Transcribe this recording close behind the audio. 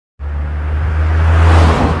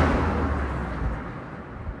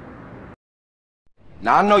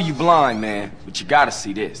Now, I know you blind, man, but you gotta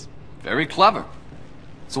see this. Very clever.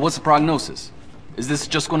 So what's the prognosis? Is this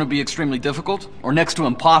just going to be extremely difficult, or next to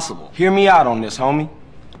impossible? Hear me out on this, homie.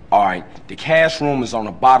 Alright, the cash room is on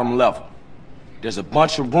the bottom level. There's a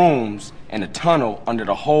bunch of rooms and a tunnel under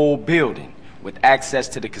the whole building, with access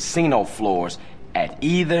to the casino floors at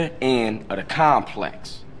either end of the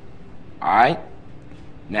complex. Alright?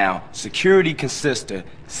 Now, security consists of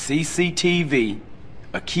CCTV,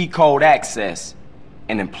 a key code access,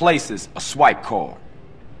 and in places, a swipe card.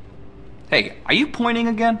 Hey, are you pointing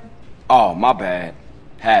again? Oh, my bad.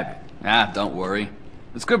 Habit. Don't worry.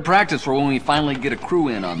 It's good practice for when we finally get a crew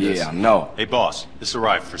in on this. Yeah, I know. Hey, boss, this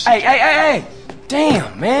arrived for Hey!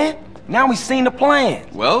 Damn, man. Now we seen the plan.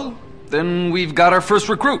 Well, then we've got our first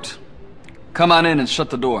recruit. Come on in and shut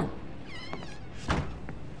the door.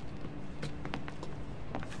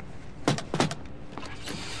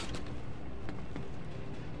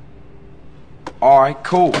 Alright,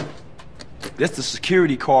 cool. This the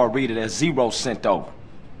security card reader that Zero sent over.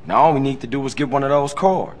 Now all we need to do is get one of those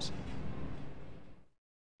cards.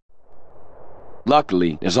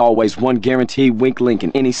 Luckily, there's always one guaranteed weak link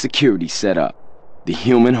in any security setup. The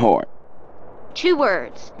human heart. 2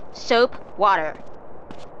 words. Soap, water.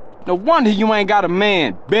 No wonder you ain't got a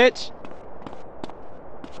man, bitch!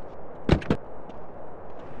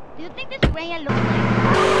 Do you think this rain looks like...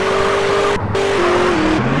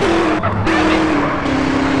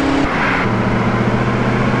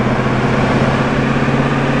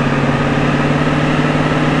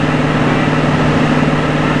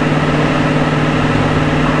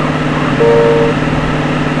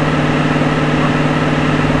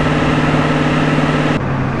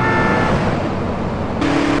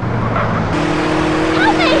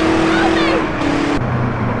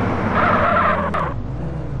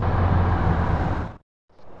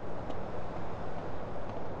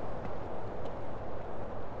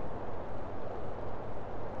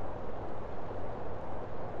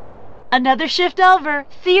 Another shift over.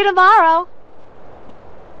 See you tomorrow.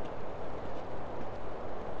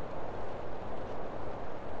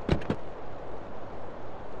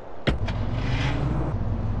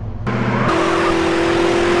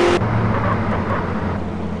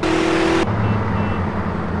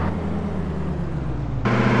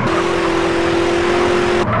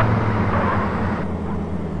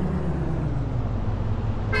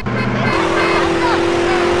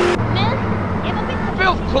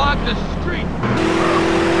 Clog the street!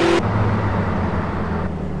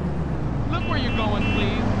 Look where you're going,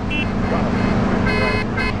 please.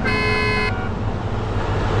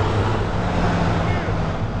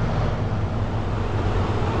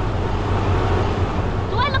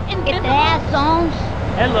 Do I look invisible? Ass zones.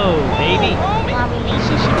 Hello, baby. Our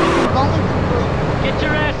relationship isn't going too good. Get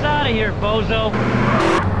your ass out of here, bozo.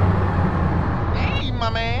 Hey, my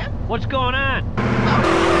man. What's going on?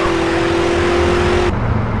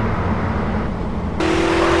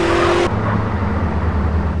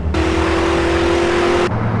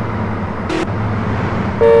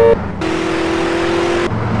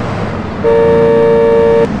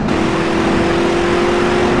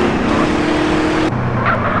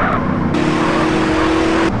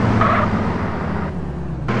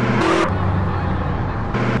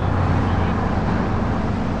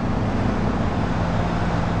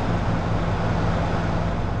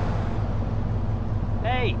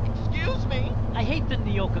 Hey, Excuse me. I hate the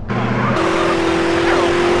Nyoka car.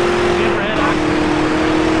 Have you ever had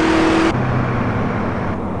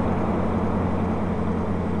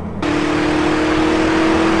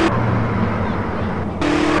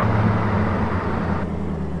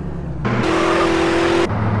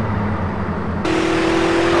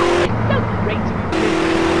It's so great to be with you.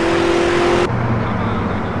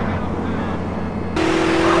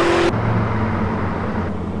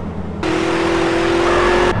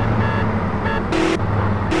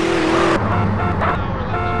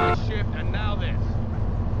 Shift, and now this.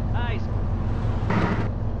 Nice.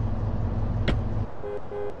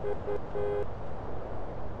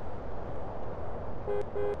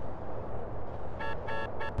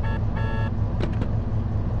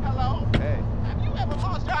 Hello? Hey. Have you ever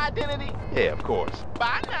lost your identity? Yeah, of course.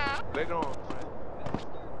 Bye now. Later on.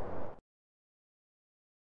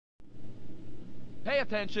 Pay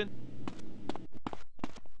attention.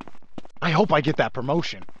 I hope I get that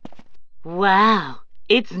promotion. Wow,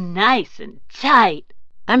 it's nice and tight.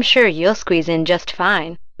 I'm sure you'll squeeze in just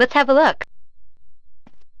fine. Let's have a look.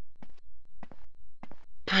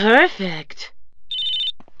 Perfect.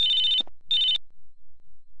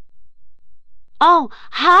 Oh,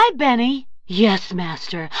 hi, Benny. Yes,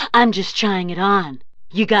 master. I'm just trying it on.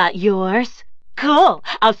 You got yours? Cool.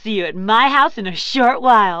 I'll see you at my house in a short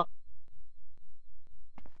while.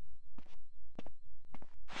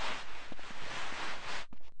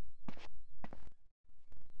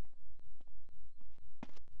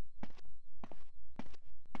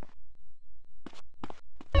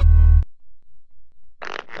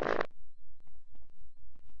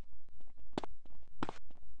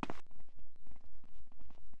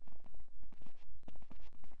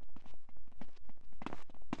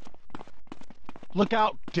 Look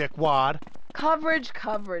out, dickwad. Coverage,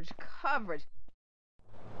 coverage, coverage.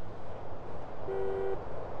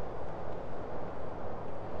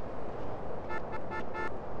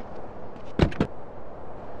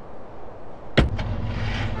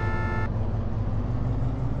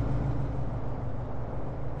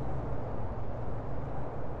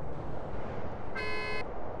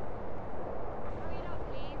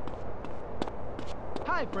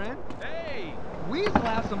 Hi, friend. Hey! Weasel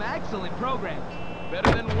has some excellent programs.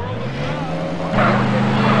 Better than World of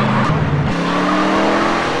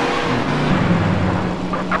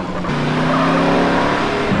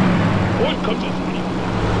What comes as money?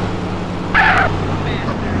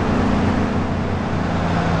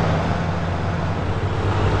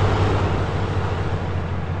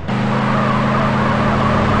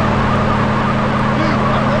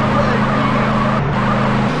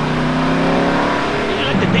 You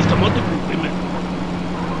like the taste of multiple women?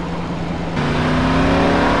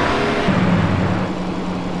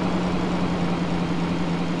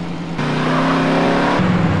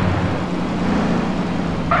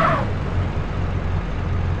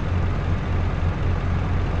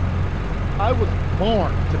 I was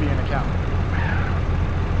born to be an accountant.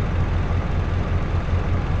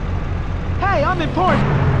 Hey, I'm important!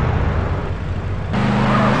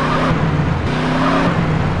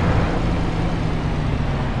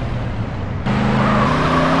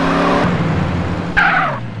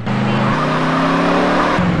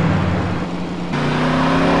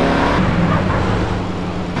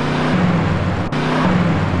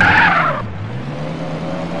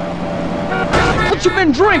 What you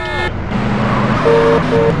been drinking?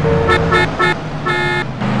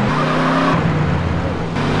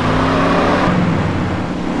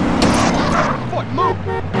 What? Move!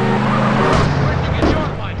 Where'd you get your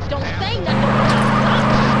money? Don't say nothing.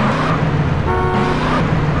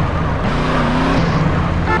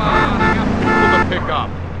 Come on, I got people to pick up.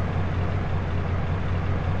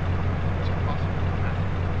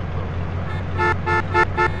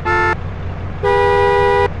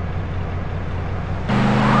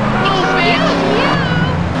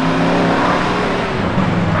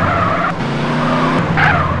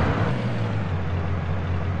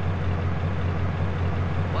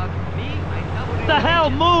 What the hell?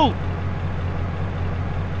 Move!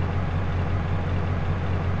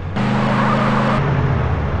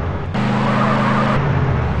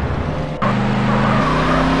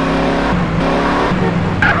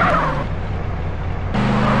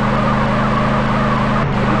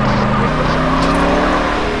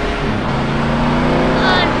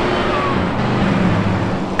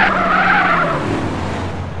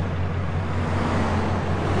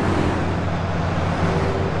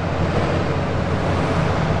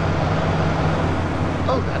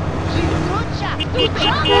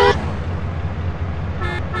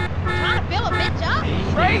 Trying to fill a bitch up?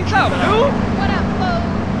 Brains up, dude! What up, fool?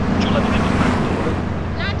 Did you let me in the back door?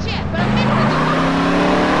 Not yet, but I'm fixing to.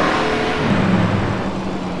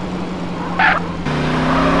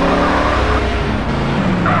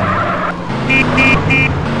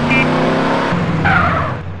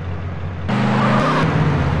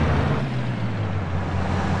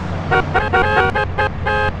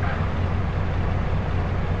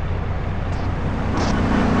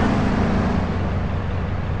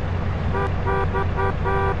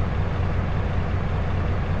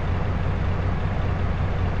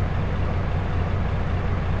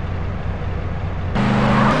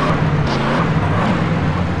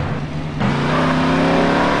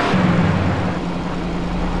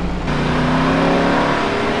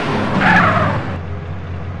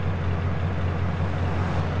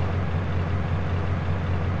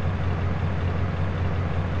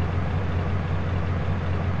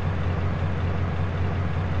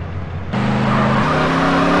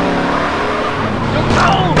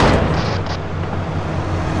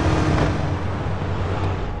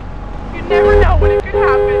 You never know when it could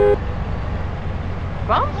happen.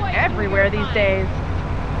 Bumps everywhere these days.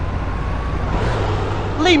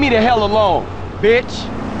 Leave me the hell alone, bitch.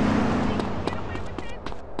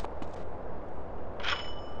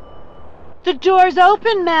 The door's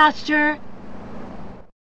open, Master.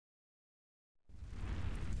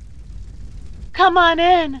 Come on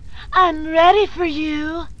in. I'm ready for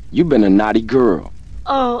you. You've been a naughty girl.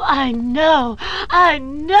 Oh, I know. I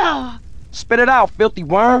know. Spit it out, filthy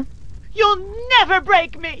worm. You'll never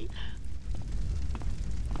break me.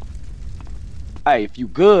 Hey, if you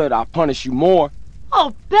good, I'll punish you more.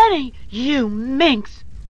 Oh, Benny, you minx.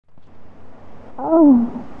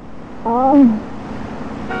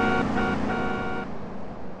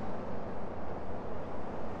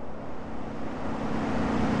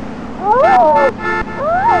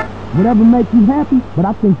 Whatever makes you happy, but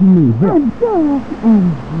I think you need help.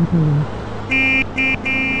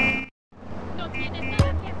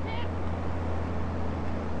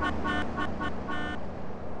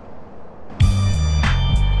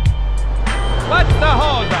 What's the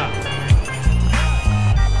holdup?